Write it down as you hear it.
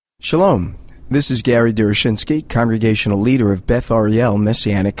Shalom. This is Gary Durashinsky, Congregational Leader of Beth Ariel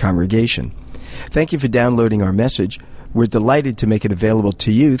Messianic Congregation. Thank you for downloading our message. We're delighted to make it available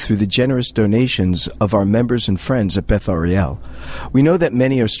to you through the generous donations of our members and friends at Beth Ariel. We know that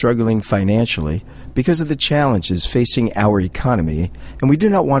many are struggling financially because of the challenges facing our economy, and we do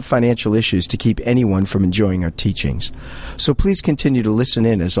not want financial issues to keep anyone from enjoying our teachings. So please continue to listen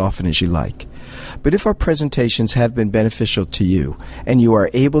in as often as you like. But if our presentations have been beneficial to you, and you are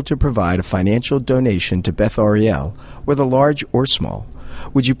able to provide a financial donation to Beth Ariel, whether large or small,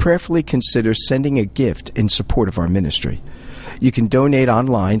 would you prayerfully consider sending a gift in support of our ministry? You can donate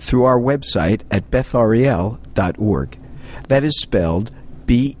online through our website at bethariel.org. That is spelled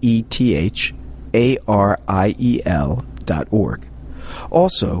BETHARIEL.org.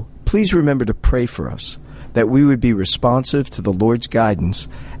 Also, please remember to pray for us, that we would be responsive to the Lord's guidance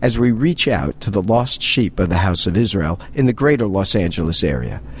as we reach out to the lost sheep of the house of Israel in the greater Los Angeles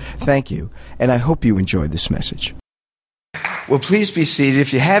area. Thank you, and I hope you enjoy this message. Well, please be seated.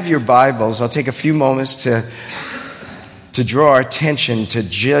 If you have your Bibles, I'll take a few moments to draw our attention to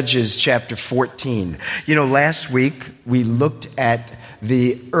Judges chapter 14. You know, last week we looked at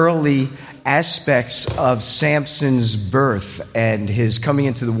the early aspects of Samson's birth and his coming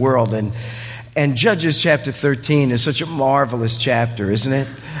into the world, and Judges chapter 13 is such a marvelous chapter, isn't it?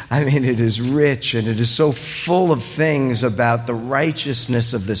 I mean, it is rich and it is so full of things about the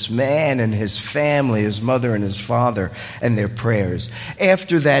righteousness of this man and his family, his mother and his father, and their prayers.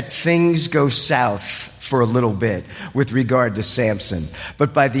 After that, things go south for a little bit with regard to Samson.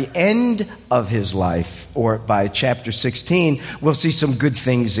 But by the end of his life, or by chapter 16, we'll see some good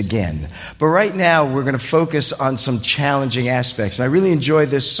things again. But right now, we're going to focus on some challenging aspects. And I really enjoy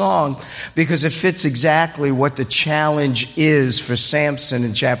this song because it fits exactly what the challenge is for Samson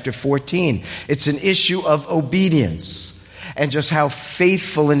in chapter 14. It's an issue of obedience and just how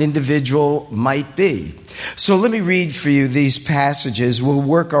faithful an individual might be. So let me read for you these passages. We'll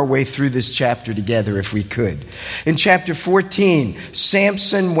work our way through this chapter together if we could. In chapter 14,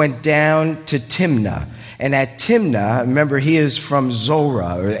 Samson went down to Timnah. And at Timnah, remember he is from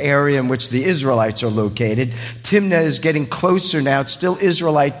Zorah, or the area in which the Israelites are located. Timnah is getting closer now. It's still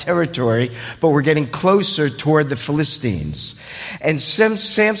Israelite territory, but we're getting closer toward the Philistines. And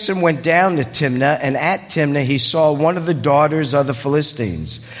Samson went down to Timnah, and at Timnah he saw one of the daughters of the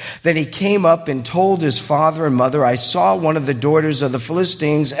Philistines. Then he came up and told his father and mother, "I saw one of the daughters of the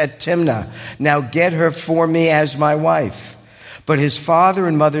Philistines at Timnah. Now get her for me as my wife." But his father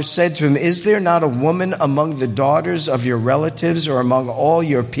and mother said to him, "Is there not a woman among the daughters of your relatives or among all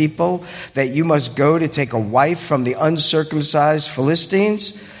your people that you must go to take a wife from the uncircumcised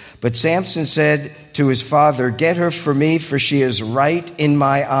Philistines?" But Samson said to his father, "Get her for me, for she is right in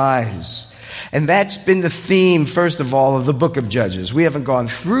my eyes." And that's been the theme, first of all, of the book of Judges. We haven't gone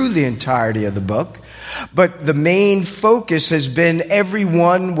through the entirety of the book, but the main focus has been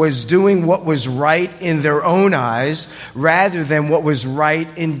everyone was doing what was right in their own eyes rather than what was right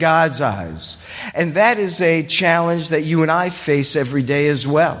in God's eyes. And that is a challenge that you and I face every day as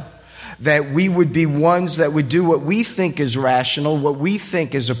well. That we would be ones that would do what we think is rational, what we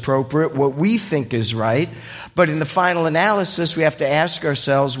think is appropriate, what we think is right. But in the final analysis, we have to ask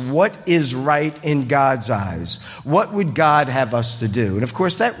ourselves, what is right in God's eyes? What would God have us to do? And of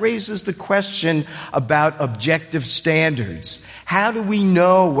course, that raises the question about objective standards. How do we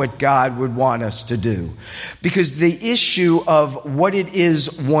know what God would want us to do? Because the issue of what it is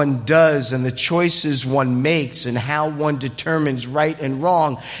one does and the choices one makes and how one determines right and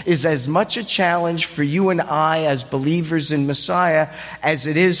wrong is as much a challenge for you and I as believers in Messiah as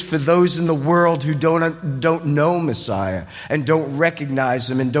it is for those in the world who don't know Messiah and don't recognize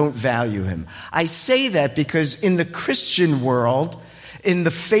him and don't value him. I say that because in the Christian world, in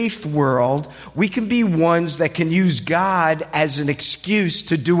the faith world, we can be ones that can use God as an excuse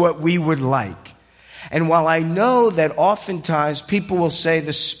to do what we would like. And while I know that oftentimes people will say,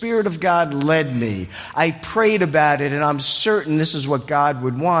 the Spirit of God led me, I prayed about it, and I'm certain this is what God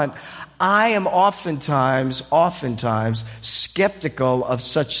would want, I am oftentimes skeptical of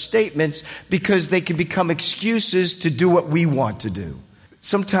such statements because they can become excuses to do what we want to do.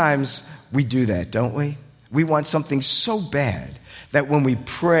 Sometimes we do that, don't we? We want something so bad that when we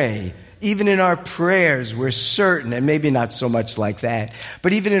pray, even in our prayers, we're certain, and maybe not so much like that,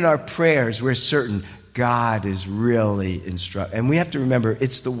 but even in our prayers, we're certain God is really instructing. And we have to remember,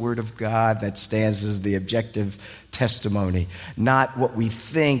 it's the Word of God that stands as the objective testimony, not what we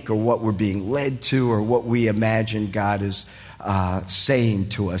think or what we're being led to or what we imagine God is saying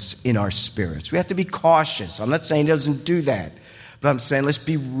to us in our spirits. We have to be cautious. I'm not saying He doesn't do that. But I'm saying let's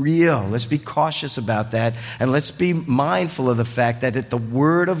be real. Let's be cautious about that. And let's be mindful of the fact that the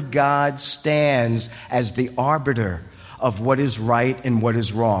Word of God stands as the arbiter of what is right and what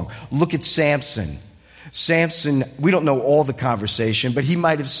is wrong. Look at Samson. Samson, we don't know all the conversation, but he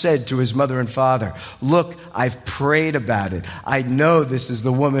might have said to his mother and father, look, I've prayed about it. I know this is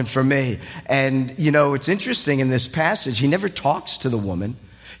the woman for me. And, it's interesting in this passage, he never talks to the woman.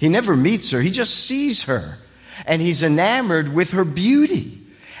 He never meets her. He just sees her. And he's enamored with her beauty.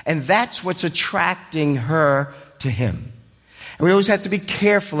 And that's what's attracting her to him. And we always have to be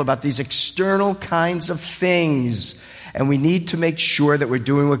careful about these external kinds of things. And we need to make sure that we're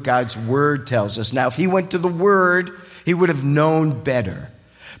doing what God's Word tells us. Now, if he went to the Word, he would have known better.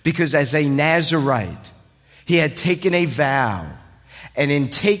 Because as a Nazirite, he had taken a vow. And in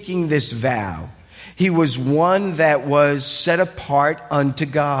taking this vow, he was one that was set apart unto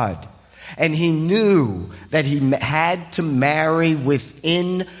God. And he knew that he had to marry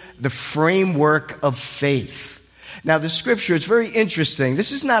within the framework of faith. Now, the scripture is very interesting.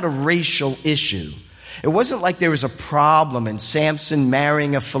 This is not a racial issue. It wasn't like there was a problem in Samson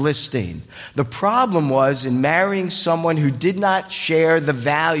marrying a Philistine. The problem was in marrying someone who did not share the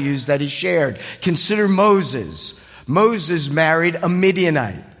values that he shared. Consider Moses. Moses married a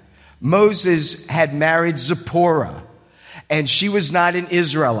Midianite. Moses had married Zipporah, and she was not an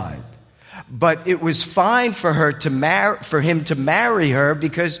Israelite. But it was fine for him to marry her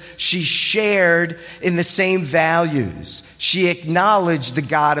because she shared in the same values. She acknowledged the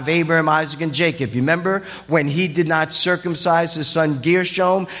God of Abraham, Isaac, and Jacob. You remember when he did not circumcise his son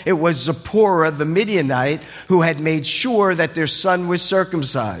Gershom? It was Zipporah, the Midianite, who had made sure that their son was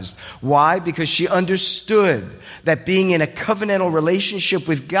circumcised. Why? Because she understood that being in a covenantal relationship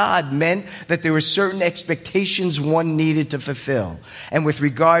with God meant that there were certain expectations one needed to fulfill. And with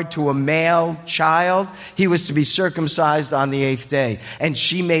regard to a male child, he was to be circumcised on the 8th day. And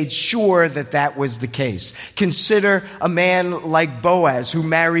she made sure that that was the case. Consider a man like Boaz who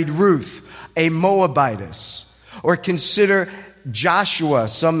married Ruth, a Moabitess. Or consider Joshua,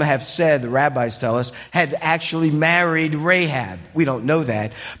 some have said, the rabbis tell us, had actually married Rahab. We don't know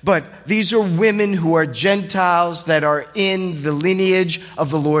that. But these are women who are Gentiles that are in the lineage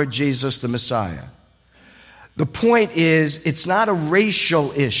of the Lord Jesus the Messiah. The point is, it's not a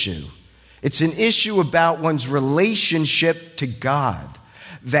racial issue. It's an issue about one's relationship to God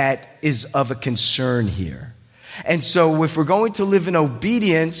that is of a concern here. And so if we're going to live in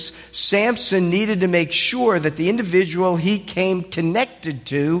obedience, Samson needed to make sure that the individual he came connected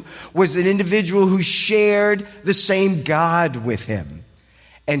to was an individual who shared the same God with him.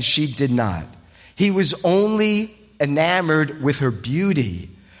 And she did not. He was only enamored with her beauty,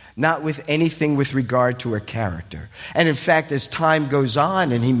 not with anything with regard to her character. And in fact, as time goes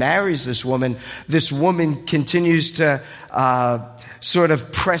on and he marries this woman continues to sort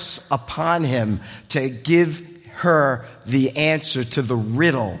of press upon him to give her the answer to the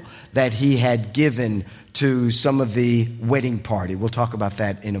riddle that he had given to some of the wedding party. We'll talk about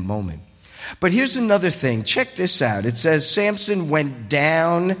that in a moment. But here's another thing. Check this out. It says Samson went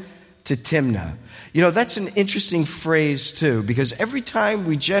down to Timnah. That's an interesting phrase too, because every time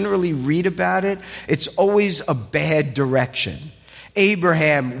we generally read about it, it's always a bad direction.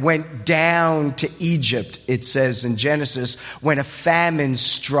 Abraham went down to Egypt, it says in Genesis, when a famine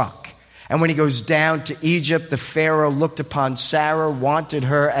struck. And when he goes down to Egypt, the Pharaoh looked upon Sarah, wanted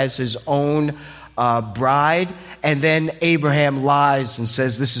her as his own bride. And then Abraham lies and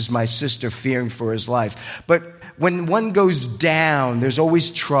says, this is my sister, fearing for his life. But when one goes down, there's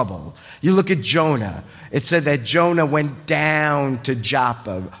always trouble. You look at Jonah. It said that Jonah went down to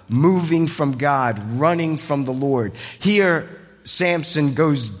Joppa, moving from God, running from the Lord. Here, Samson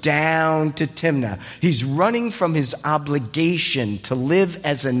goes down to Timnah. He's running from his obligation to live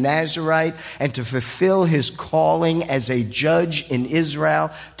as a Nazirite and to fulfill his calling as a judge in Israel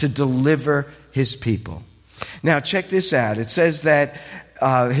to deliver his people. Now, check this out. It says that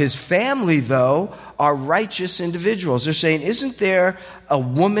his family, though, are righteous individuals. They're saying, isn't there a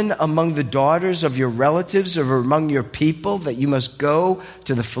woman among the daughters of your relatives or among your people that you must go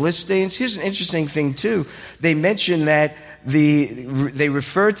to the Philistines? Here's an interesting thing, too. They mention that they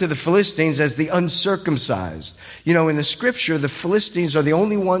refer to the Philistines as the uncircumcised. In the scripture, the Philistines are the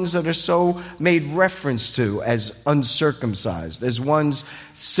only ones that are so made reference to as uncircumcised, as ones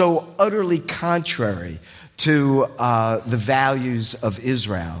so utterly contrary to the values of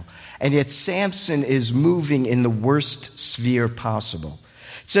Israel. And yet Samson is moving in the worst sphere possible.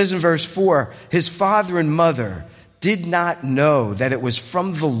 It says in verse 4, his father and mother did not know that it was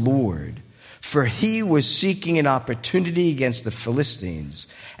from the Lord, for he was seeking an opportunity against the Philistines.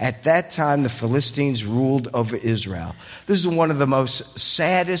 At that time, the Philistines ruled over Israel. This is one of the most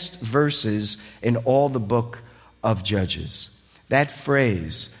saddest verses in all the book of Judges. That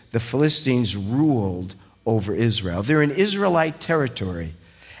phrase, the Philistines ruled over Israel. They're in Israelite territory,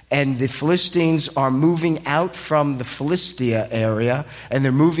 and the Philistines are moving out from the Philistia area, and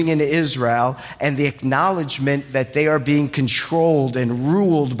they're moving into Israel, and the acknowledgement that they are being controlled and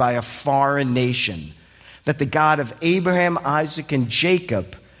ruled by a foreign nation, that the God of Abraham, Isaac, and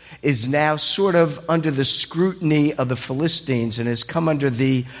Jacob is now sort of under the scrutiny of the Philistines and has come under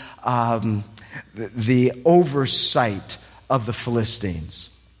the oversight of the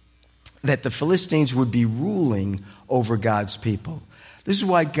Philistines, that the Philistines would be ruling over God's people. This is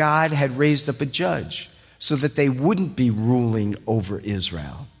why God had raised up a judge, so that they wouldn't be ruling over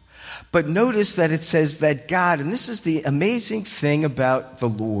Israel. But notice that it says that God, and this is the amazing thing about the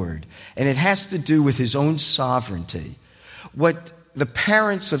Lord, and it has to do with his own sovereignty. What the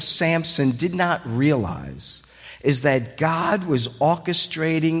parents of Samson did not realize is that God was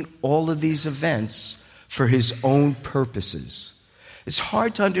orchestrating all of these events for his own purposes. It's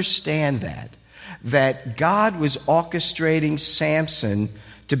hard to understand that God was orchestrating Samson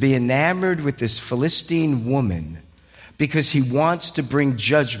to be enamored with this Philistine woman because he wants to bring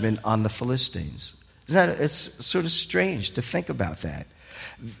judgment on the Philistines. It's sort of strange to think about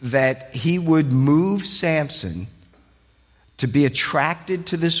that he would move Samson to be attracted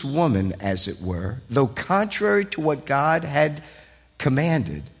to this woman, as it were, though contrary to what God had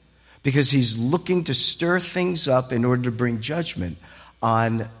commanded, because he's looking to stir things up in order to bring judgment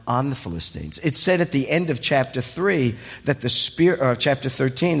on the Philistines. It said at the end of chapter 3 that chapter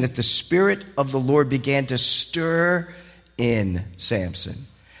 13, that the Spirit of the Lord began to stir in Samson,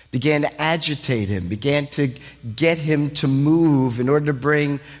 began to agitate him, began to get him to move in order to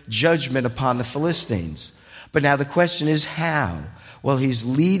bring judgment upon the Philistines. But now the question is how? Well, he's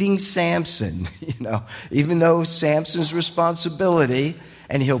leading Samson, even though Samson's responsibility,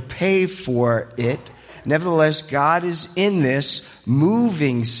 and he'll pay for it. Nevertheless, God is in this,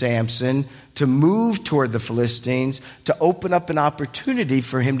 moving Samson to move toward the Philistines, to open up an opportunity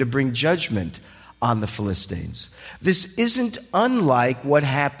for him to bring judgment on the Philistines. This isn't unlike what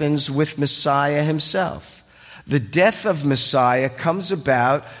happens with Messiah himself. The death of Messiah comes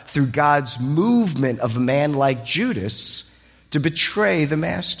about through God's movement of a man like Judas to betray the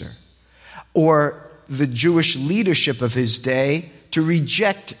master, or the Jewish leadership of his day to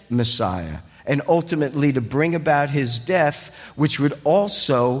reject Messiah, and ultimately to bring about his death, which would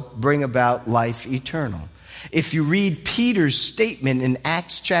also bring about life eternal. If you read Peter's statement in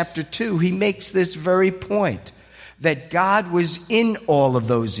Acts chapter 2, he makes this very point, that God was in all of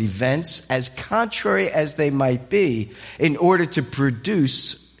those events, as contrary as they might be, in order to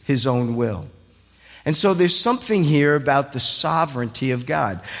produce his own will. And so there's something here about the sovereignty of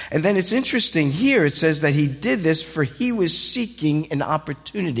God. And then it's interesting here, it says that he did this for he was seeking an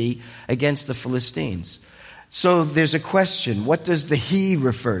opportunity against the Philistines. So there's a question, what does the he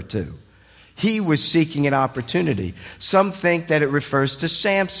refer to? He was seeking an opportunity. Some think that it refers to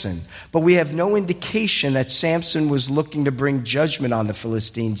Samson, but we have no indication that Samson was looking to bring judgment on the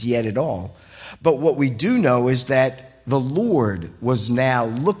Philistines yet at all. But what we do know is that the Lord was now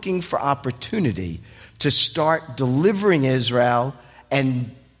looking for opportunity to start delivering Israel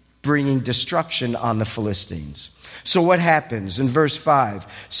and bringing destruction on the Philistines. So what happens? In verse 5,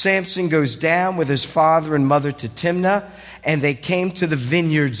 Samson goes down with his father and mother to Timnah, and they came to the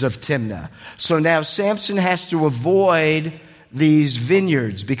vineyards of Timnah. So now Samson has to avoid these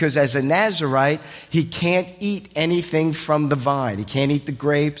vineyards, because as a Nazirite, he can't eat anything from the vine. He can't eat the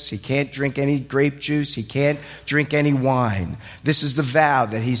grapes. He can't drink any grape juice. He can't drink any wine. This is the vow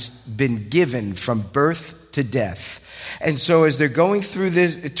that he's been given from birth to death. And so as they're going through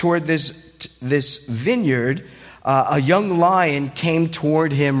toward this vineyard, a young lion came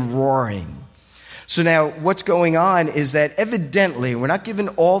toward him roaring. So now what's going on is that evidently, we're not given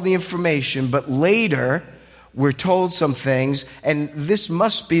all the information, but later we're told some things, and this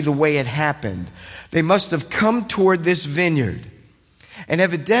must be the way it happened. They must have come toward this vineyard. And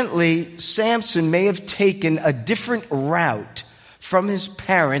evidently, Samson may have taken a different route from his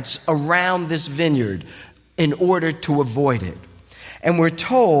parents around this vineyard in order to avoid it. And we're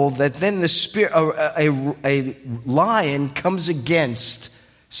told that then a lion comes against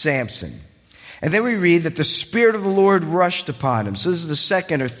Samson. And then we read that the Spirit of the Lord rushed upon him. So this is the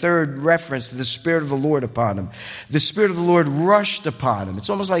second or third reference to the Spirit of the Lord upon him. The Spirit of the Lord rushed upon him. It's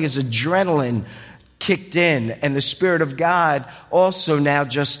almost like his adrenaline kicked in, and the Spirit of God also now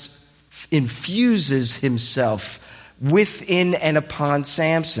just infuses himself within and upon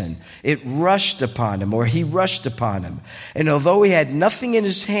Samson. It rushed upon him, or he rushed upon him. And although he had nothing in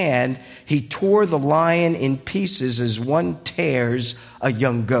his hand, he tore the lion in pieces as one tears a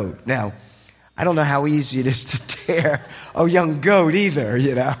young goat. Now, I don't know how easy it is to tear a young goat either,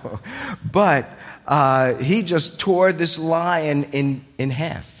 But he just tore this lion in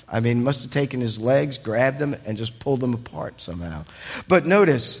half. I mean, must have taken his legs, grabbed them, and just pulled them apart somehow. But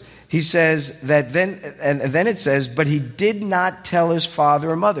notice, he says that then it says, but he did not tell his father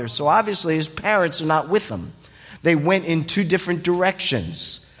or mother. So obviously his parents are not with him. They went in two different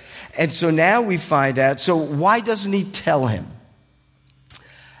directions. And so now we find out, so why doesn't he tell him?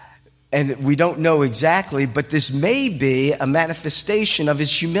 And we don't know exactly, but this may be a manifestation of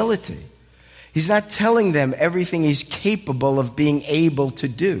his humility. He's not telling them everything he's capable of being able to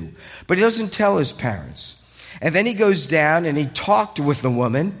do. But he doesn't tell his parents. And then he goes down and he talked with the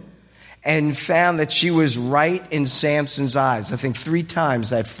woman and found that she was right in Samson's eyes. I think 3 times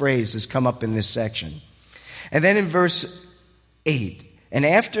that phrase has come up in this section. And then in verse 8, and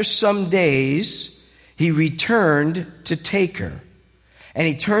after some days, he returned to take her. And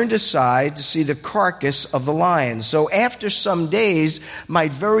he turned aside to see the carcass of the lion. So after some days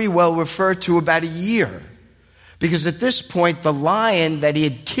might very well refer to about a year. Because at this point, the lion that he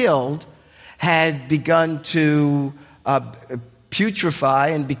had killed had begun to putrefy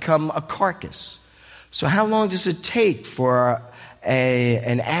and become a carcass. So how long does it take for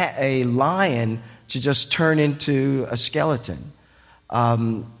a lion to just turn into a skeleton?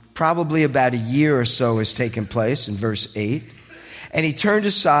 Probably about a year or so has taken place in verse 8. And he turned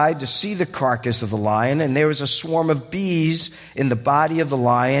aside to see the carcass of the lion, and there was a swarm of bees in the body of the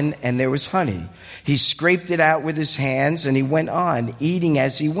lion, and there was honey. He scraped it out with his hands, and he went on, eating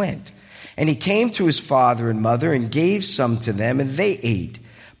as he went. And he came to his father and mother and gave some to them, and they ate.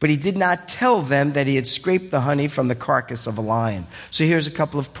 But he did not tell them that he had scraped the honey from the carcass of a lion. So here's a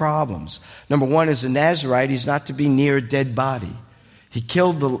couple of problems. Number one, as a Nazirite, he's not to be near a dead body. He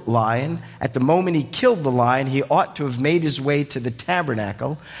killed the lion. At the moment he killed the lion, he ought to have made his way to the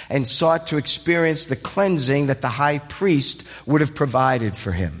tabernacle and sought to experience the cleansing that the high priest would have provided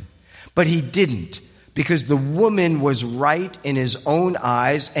for him. But he didn't, because the woman was right in his own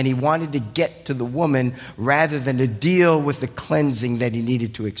eyes, and he wanted to get to the woman rather than to deal with the cleansing that he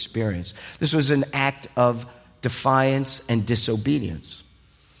needed to experience. This was an act of defiance and disobedience.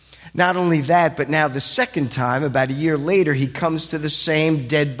 Not only that, but now the second time, about a year later, he comes to the same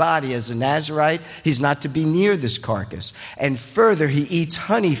dead body. As a Nazirite, he's not to be near this carcass. And further, he eats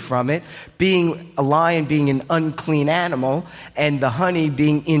honey from it, being a lion being an unclean animal, and the honey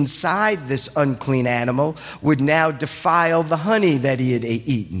being inside this unclean animal would now defile the honey that he had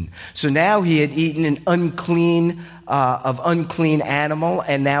eaten. So now he had eaten an unclean animal,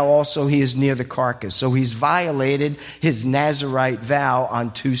 and now also he is near the carcass. So he's violated his Nazirite vow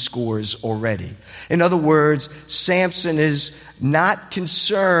on 2 scores already. In other words, Samson is not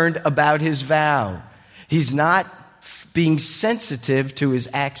concerned about his vow. He's not being sensitive to his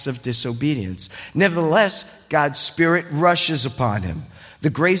acts of disobedience. Nevertheless, God's Spirit rushes upon him. The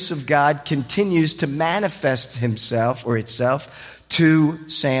grace of God continues to manifest himself or itself to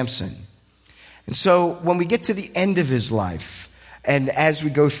Samson. And so when we get to the end of his life, and as we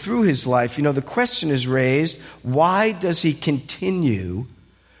go through his life, the question is raised, why does he continue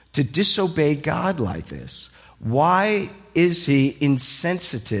to disobey God like this? Why is he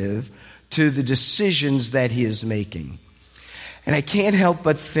insensitive to the decisions that he is making? And I can't help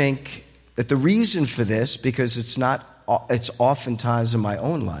but think that the reason for this, because it's oftentimes in my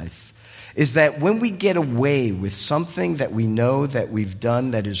own life, is that when we get away with something that we know that we've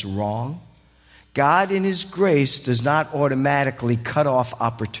done that is wrong, God in his grace does not automatically cut off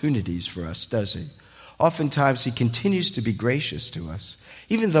opportunities for us, does he? Oftentimes he continues to be gracious to us,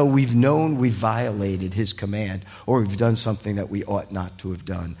 even though we've known we've violated his command or we've done something that we ought not to have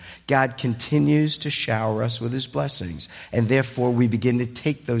done. God continues to shower us with his blessings, and therefore we begin to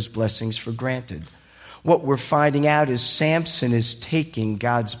take those blessings for granted. What we're finding out is Samson is taking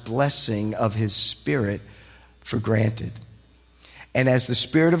God's blessing of his Spirit for granted. And as the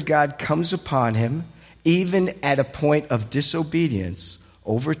Spirit of God comes upon him, even at a point of disobedience,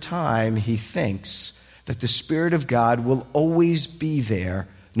 over time he thinks that the Spirit of God will always be there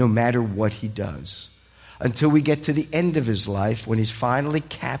no matter what he does. Until we get to the end of his life when he's finally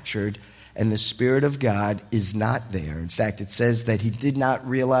captured and the Spirit of God is not there. In fact, it says that he did not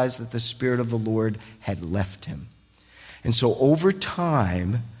realize that the Spirit of the Lord had left him. And so over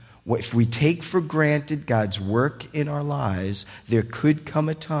time, if we take for granted God's work in our lives, there could come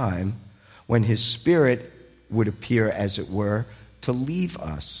a time when his Spirit would appear, as it were, to leave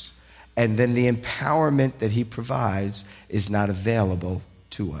us. And then the empowerment that he provides is not available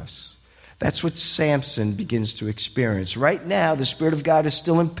to us. That's what Samson begins to experience. Right now, the Spirit of God is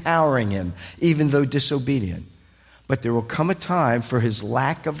still empowering him, even though disobedient. But there will come a time for his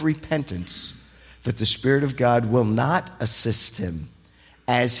lack of repentance that the Spirit of God will not assist him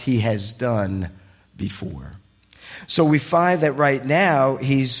as he has done before. So we find that right now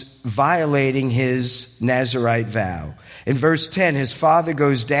he's violating his Nazirite vow. In verse 10, his father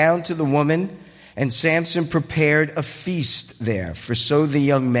goes down to the woman, and Samson prepared a feast there, for so the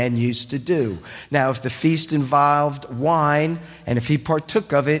young men used to do. Now, if the feast involved wine, and if he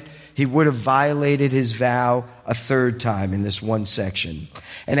partook of it, he would have violated his vow a third time in this one section.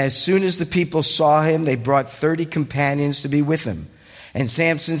 And as soon as the people saw him, they brought 30 companions to be with him. And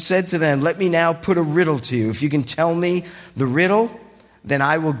Samson said to them, "Let me now put a riddle to you. If you can tell me the riddle, then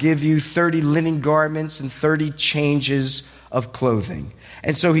I will give you 30 linen garments and 30 changes of clothing."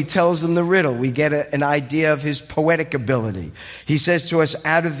 And so he tells them the riddle. We get an idea of his poetic ability. He says to us,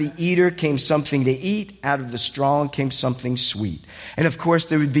 out of the eater came something to eat, out of the strong came something sweet. And of course,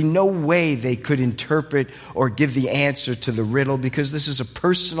 there would be no way they could interpret or give the answer to the riddle, because this is a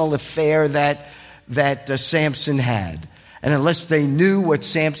personal affair that Samson had. And unless they knew what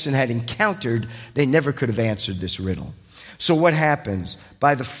Samson had encountered, they never could have answered this riddle. So what happens?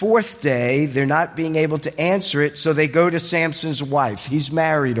 By the fourth day, they're not being able to answer it, so they go to Samson's wife. He's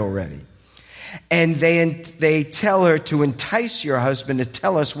married already. And they tell her to entice your husband to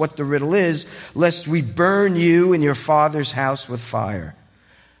tell us what the riddle is, lest we burn you and your father's house with fire.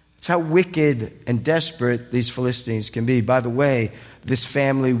 It's how wicked and desperate these Philistines can be. By the way, this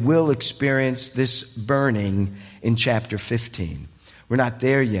family will experience this burning in chapter 15. We're not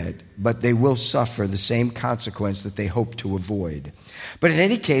there yet, but they will suffer the same consequence that they hope to avoid. But in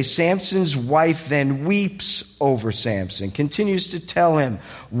any case, Samson's wife then weeps over Samson, continues to tell him,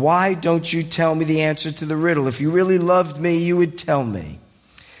 "Why don't you tell me the answer to the riddle? If you really loved me, you would tell me."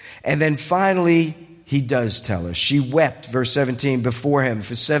 And then finally, he does tell her. She wept, verse 17, before him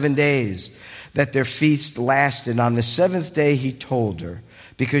for 7 days, that their feast lasted. On the seventh day, he told her,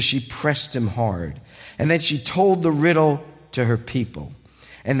 because she pressed him hard. And then she told the riddle to her people.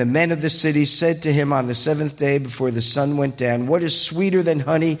 And the men of the city said to him on the seventh day before the sun went down, "What is sweeter than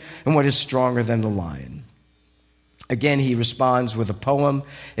honey, and what is stronger than the lion?" Again, he responds with a poem.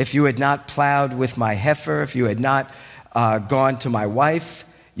 "If you had not plowed with my heifer, if you had not gone to my wife,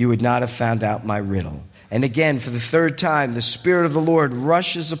 you would not have found out my riddle." And again, for the third time, the Spirit of the Lord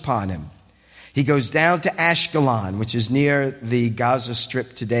rushes upon him. He goes down to Ashkelon, which is near the Gaza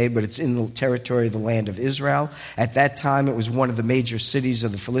Strip today, but it's in the territory of the land of Israel. At that time, it was one of the major cities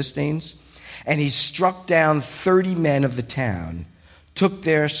of the Philistines. And he struck down 30 men of the town, took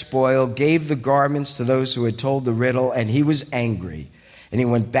their spoil, gave the garments to those who had told the riddle, and he was angry. And he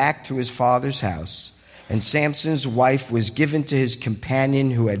went back to his father's house. And Samson's wife was given to his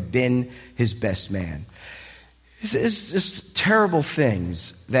companion who had been his best man. It's just terrible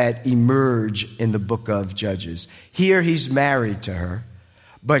things that emerge in the book of Judges. Here he's married to her,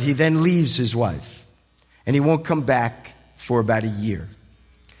 but he then leaves his wife, and he won't come back for about a year.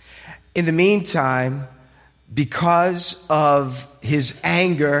 In the meantime, because of his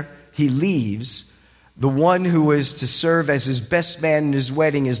anger, he leaves. The one who was to serve as his best man in his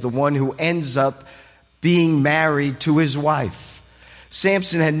wedding is the one who ends up being married to his wife.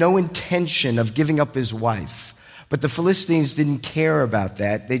 Samson had no intention of giving up his wife. But the Philistines didn't care about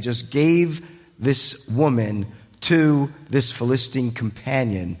that. They just gave this woman to this Philistine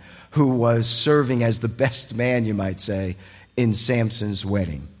companion who was serving as the best man, you might say, in Samson's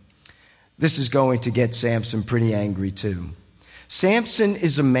wedding. This is going to get Samson pretty angry too. Samson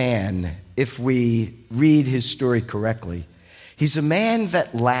is a man, if we read his story correctly, he's a man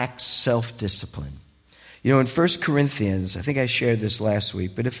that lacks self-discipline. You know, in 1 Corinthians, I think I shared this last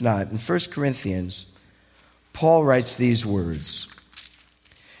week, but if not, in 1 Corinthians, Paul writes these words.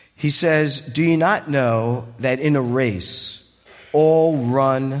 He says, "Do you not know that in a race all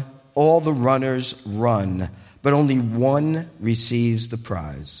the runners run, but only one receives the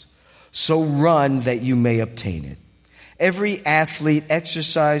prize? So run that you may obtain it. Every athlete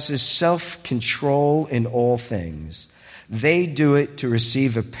exercises self-control in all things. They do it to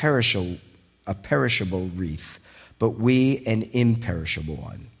receive a perishable wreath, but we an imperishable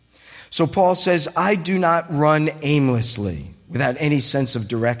one." So Paul says, I do not run aimlessly without any sense of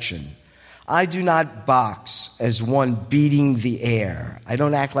direction. I do not box as one beating the air. I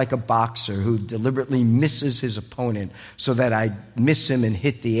don't act like a boxer who deliberately misses his opponent so that I miss him and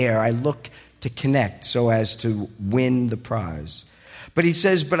hit the air. I look to connect so as to win the prize. But he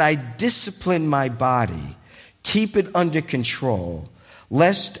says, but I discipline my body, keep it under control,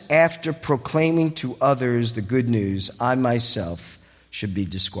 lest after proclaiming to others the good news, I myself should be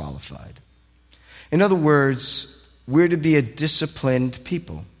disqualified. In other words, we're to be a disciplined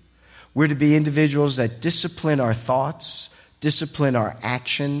people. We're to be individuals that discipline our thoughts, discipline our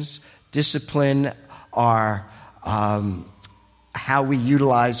actions, discipline our how we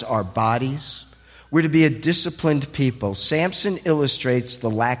utilize our bodies. We're to be a disciplined people. Samson illustrates the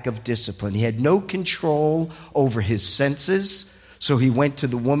lack of discipline. He had no control over his senses, so he went to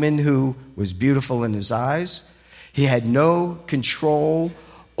the woman who was beautiful in his eyes. He had no control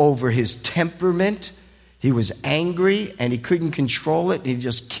over his temperament. He was angry and he couldn't control it. He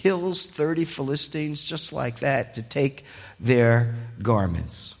just kills 30 Philistines just like that to take their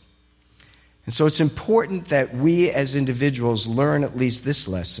garments. And so it's important that we as individuals learn at least this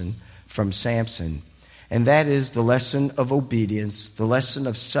lesson from Samson, and that is the lesson of obedience, the lesson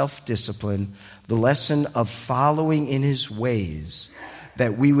of self-discipline, the lesson of following in his ways,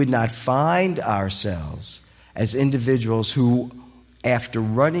 that we would not find ourselves as individuals who, after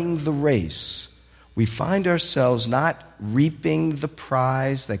running the race, we find ourselves not reaping the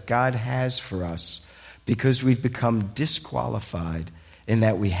prize that God has for us because we've become disqualified in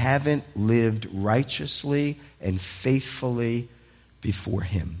that we haven't lived righteously and faithfully before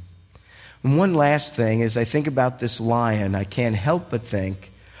him. And one last thing, as I think about this lion, I can't help but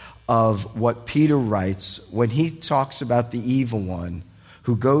think of what Peter writes when he talks about the evil one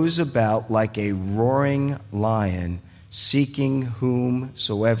who goes about like a roaring lion, seeking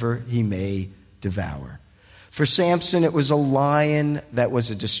whomsoever he may devour. For Samson, it was a lion that was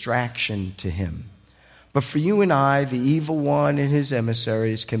a distraction to him. But for you and I, the evil one and his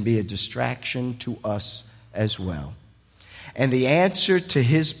emissaries can be a distraction to us as well. And the answer to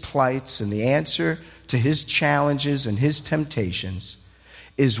his plights and the answer to his challenges and his temptations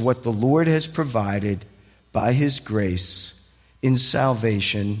is what the Lord has provided by his grace in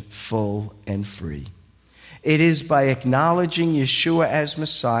salvation, full and free. It is by acknowledging Yeshua as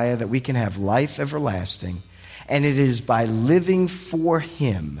Messiah that we can have life everlasting. And it is by living for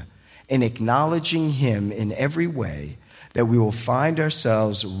him and acknowledging him in every way that we will find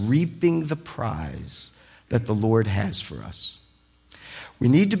ourselves reaping the prize that the Lord has for us. We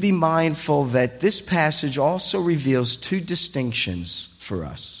need to be mindful that this passage also reveals two distinctions for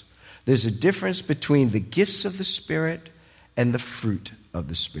us. There's a difference between the gifts of the Spirit and the fruit of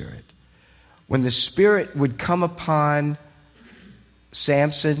the Spirit. When the Spirit would come upon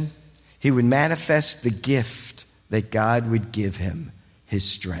Samson, he would manifest the gift that God would give him, his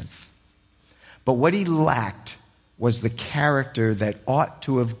strength. But what he lacked was the character that ought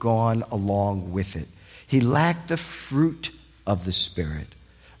to have gone along with it. He lacked the fruit of the Spirit,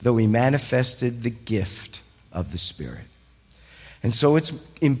 though he manifested the gift of the Spirit. And so it's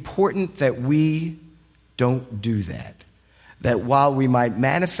important that we don't do that. That while we might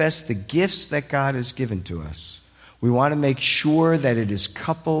manifest the gifts that God has given to us, we want to make sure that it is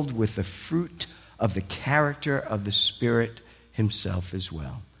coupled with the fruit of the character of the Spirit himself as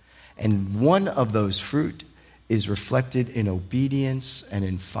well. And one of those fruit is reflected in obedience and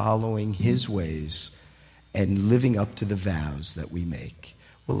in following his ways and living up to the vows that we make.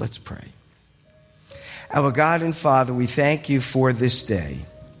 Well, let's pray. Our God and Father, we thank you for this day.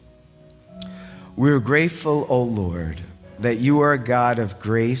 We're grateful, O Lord, that you are a God of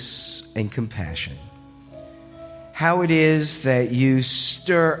grace and compassion. How it is that you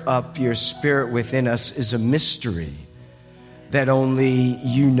stir up your Spirit within us is a mystery that only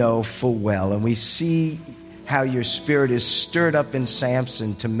you know full well. And we see how your Spirit is stirred up in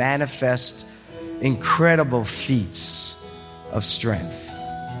Samson to manifest incredible feats of strength.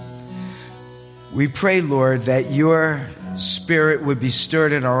 We pray, Lord, that your Spirit would be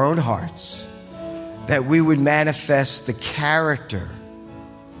stirred in our own hearts, that we would manifest the character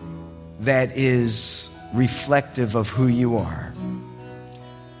that is reflective of who you are.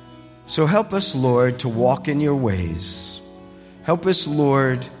 So help us, Lord, to walk in your ways. Help us,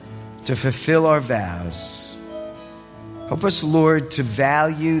 Lord, to fulfill our vows. Help us, Lord, to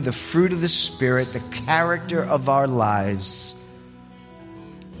value the fruit of the Spirit, the character of our lives.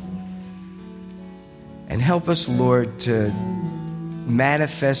 And help us, Lord, to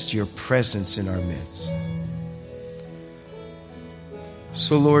manifest your presence in our midst.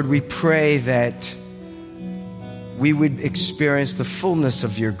 So, Lord, we pray that we would experience the fullness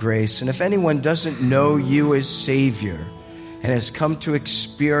of your grace. And if anyone doesn't know you as Savior and has come to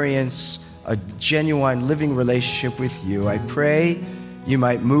experience a genuine living relationship with you, I pray you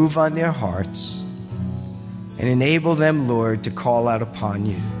might move on their hearts and enable them, Lord, to call out upon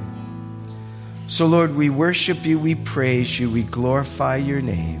you. So, Lord, we worship you, we praise you, we glorify your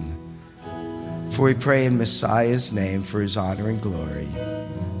name. For we pray in Messiah's name for his honor and glory.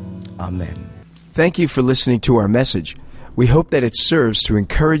 Amen. Thank you for listening to our message. We hope that it serves to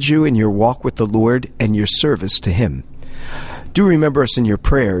encourage you in your walk with the Lord and your service to him. Do remember us in your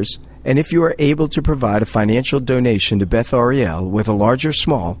prayers, and if you are able to provide a financial donation to Beth Ariel, whether large or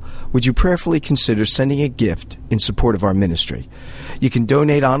small, would you prayerfully consider sending a gift in support of our ministry? You can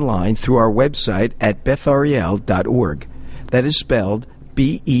donate online through our website at bethariel.org. That is spelled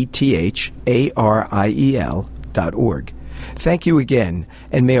BETHARIEL.org. Thank you again,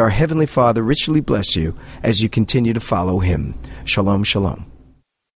 and may our Heavenly Father richly bless you as you continue to follow him. Shalom, shalom.